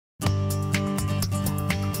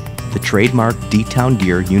The trademark D-Town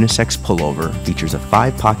Gear Unisex Pullover features a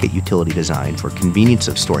 5-pocket utility design for convenience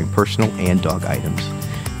of storing personal and dog items.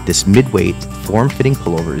 This mid-weight, form-fitting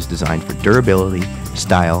pullover is designed for durability,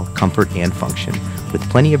 style, comfort, and function, with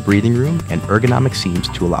plenty of breathing room and ergonomic seams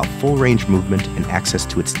to allow full range movement and access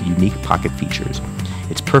to its unique pocket features.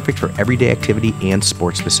 It's perfect for everyday activity and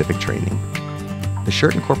sport-specific training. The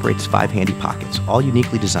shirt incorporates 5 handy pockets, all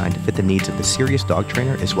uniquely designed to fit the needs of the serious dog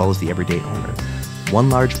trainer as well as the everyday owner. One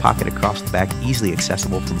large pocket across the back, easily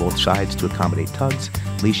accessible from both sides to accommodate tugs,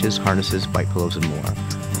 leashes, harnesses, bite pillows, and more.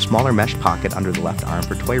 A smaller mesh pocket under the left arm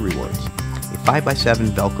for toy rewards. A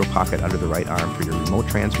 5x7 Velcro pocket under the right arm for your remote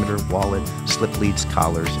transmitter, wallet, slip leads,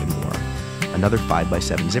 collars, and more. Another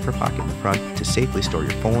 5x7 zipper pocket in the front to safely store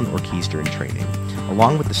your phone or keys during training,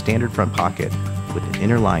 along with the standard front pocket with an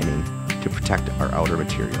inner lining to protect our outer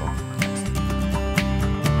material.